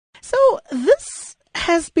This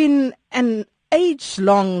has been an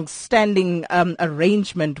age-long standing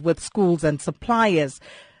arrangement with schools and suppliers.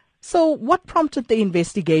 So what prompted the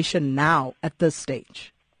investigation now at this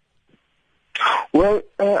stage? Well,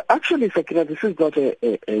 actually, Sakina, this is not a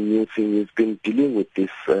new thing. We've been dealing with this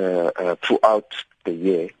throughout the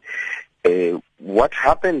year. What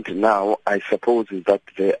happened now, I suppose, is that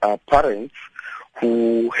there are parents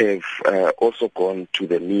who have also gone to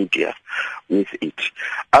the media with it.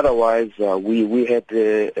 Otherwise, we had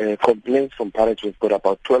complaints from parents. We've got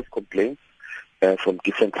about 12 complaints from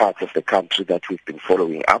different parts of the country that we've been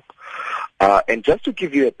following up. And just to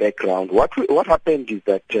give you a background, what happened is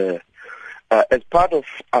that as part of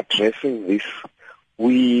addressing this,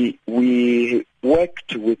 we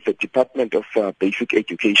worked with the Department of Basic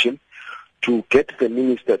Education to get the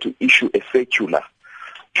minister to issue a circular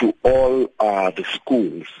to all the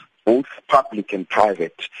schools, both public and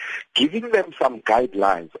private, giving them some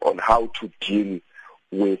guidelines on how to deal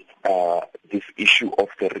with this issue of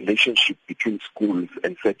the relationship between schools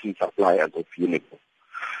and certain suppliers of uniform.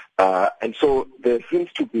 And so there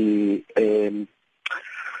seems to be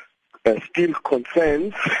still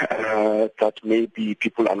concerns that maybe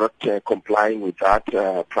people are not complying with that.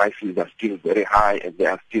 Prices are still very high, and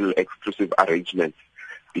there are still exclusive arrangements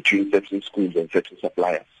between certain schools and certain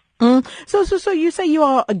suppliers. So you say you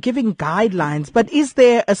are giving guidelines, but is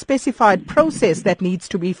there a specified process that needs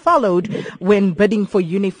to be followed when bidding for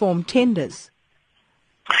uniform tenders?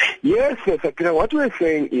 Yes, what we're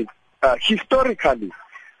saying is historically,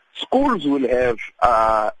 schools will have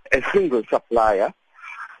a single supplier,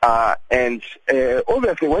 and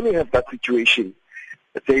obviously when you have that situation,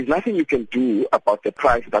 there is nothing you can do about the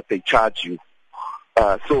price that they charge you.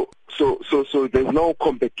 So there's no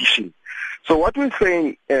competition. So what we're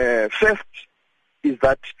saying first is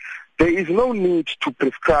that there is no need to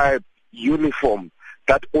prescribe uniform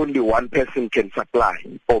that only one person can supply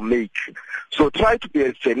or make. So try to be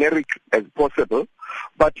as generic as possible.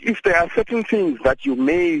 But if there are certain things that you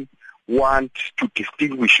may want to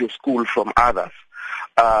distinguish your school from others,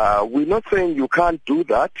 we're not saying you can't do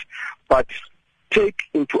that, but take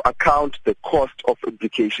into account the cost of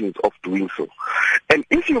implications of doing so. And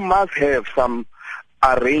if you must have some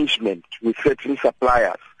arrangement with certain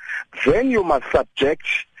suppliers, then you must subject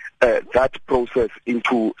that process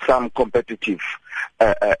into some competitive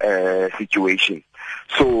situation.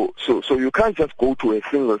 So you can't just go to a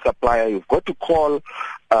single supplier. You've got to call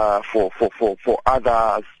for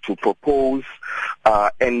others to propose,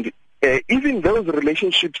 and even those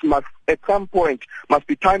relationships must, at some point, must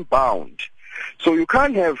be time bound. So you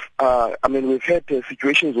can't have, we've had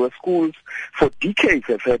situations where schools for decades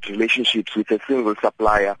have had relationships with a single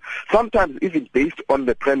supplier, sometimes even based on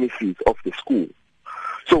the premises of the school.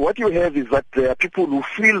 So what you have is that there are people who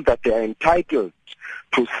feel that they are entitled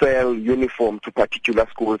to sell uniform to particular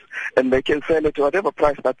schools, and they can sell it at whatever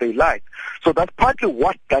price that they like. So that's partly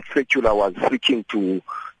what that circular was seeking to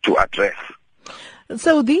address.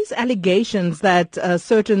 So these allegations that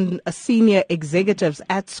certain senior executives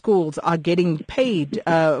at schools are getting paid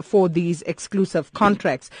for these exclusive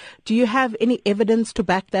contracts, do you have any evidence to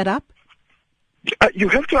back that up? You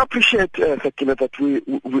have to appreciate, Sakina, that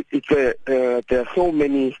there are so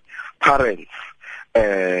many parents,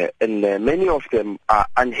 and many of them are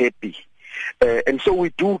unhappy. And so we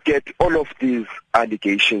do get all of these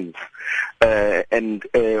allegations, and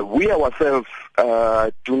we ourselves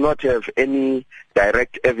do not have any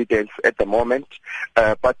direct evidence at the moment.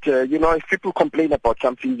 But if people complain about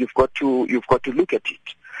something, you've got to look at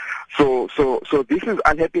it. So this is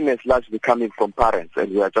unhappiness largely coming from parents, and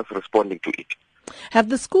we are just responding to it. Have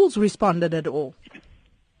the schools responded at all?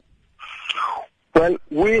 Well,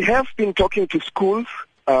 we have been talking to schools.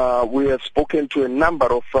 We have spoken to a number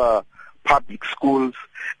of public schools,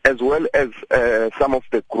 as well as some of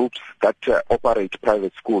the groups that operate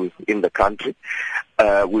private schools in the country.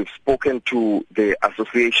 We've spoken to the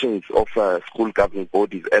associations of school governing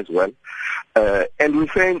bodies as well. And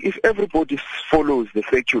we're saying if everybody follows the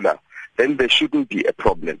circular, then there shouldn't be a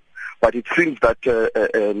problem. But it seems that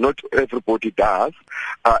not everybody does.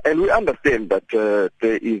 And we understand that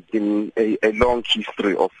there is been a long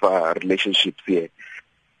history of relationships here.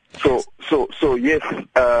 So yes,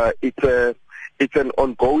 it's an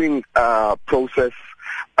ongoing process,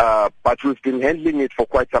 but we've been handling it for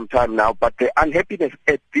quite some time now. But the unhappiness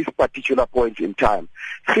at this particular point in time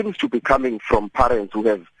seems to be coming from parents who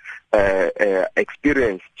have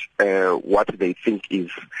experienced what they think is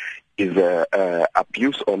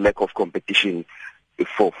abuse or lack of competition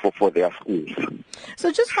for their schools.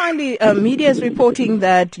 So just finally, media is reporting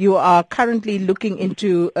that you are currently looking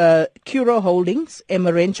into Curo Holdings,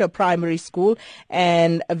 Emerentia Primary School,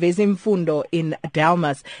 and Vezimfundo in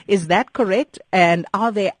Delmas. Is that correct? And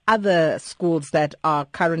are there other schools that are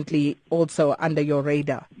currently also under your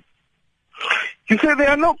radar? You say there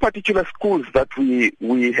are no particular schools that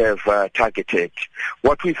we have targeted.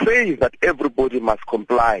 What we say is that everybody must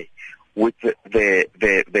comply with the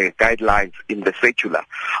guidelines in the circular.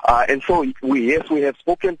 And so we have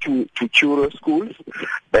spoken to Curo schools,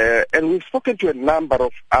 and we've spoken to a number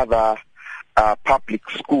of other public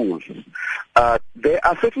schools. There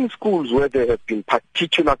are certain schools where there have been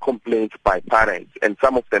particular complaints by parents, and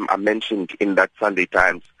some of them are mentioned in that Sunday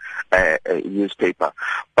Times newspaper.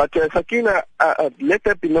 But Sakina, let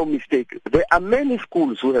there be no mistake. There are many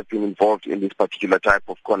schools who have been involved in this particular type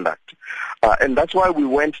of conduct. And that's why we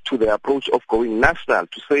went to the approach of going national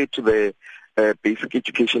to say to the basic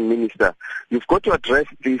education minister, you've got to address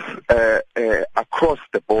this across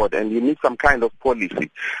the board, and you need some kind of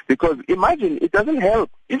policy. Because imagine, it doesn't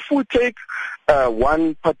help if we take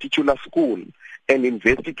one particular school and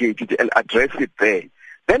investigate it and address it there.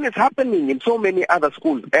 Then it's happening in so many other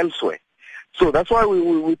schools elsewhere. So that's why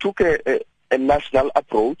we took a national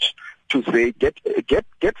approach to say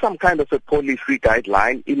get some kind of a policy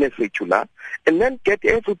guideline in a circular, and then get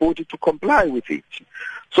everybody to comply with it.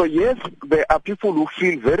 So yes, there are people who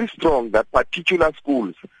feel very strong that particular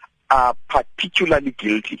schools are particularly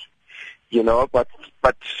guilty, but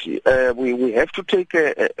we have to take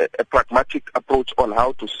a pragmatic approach on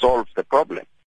how to solve the problem.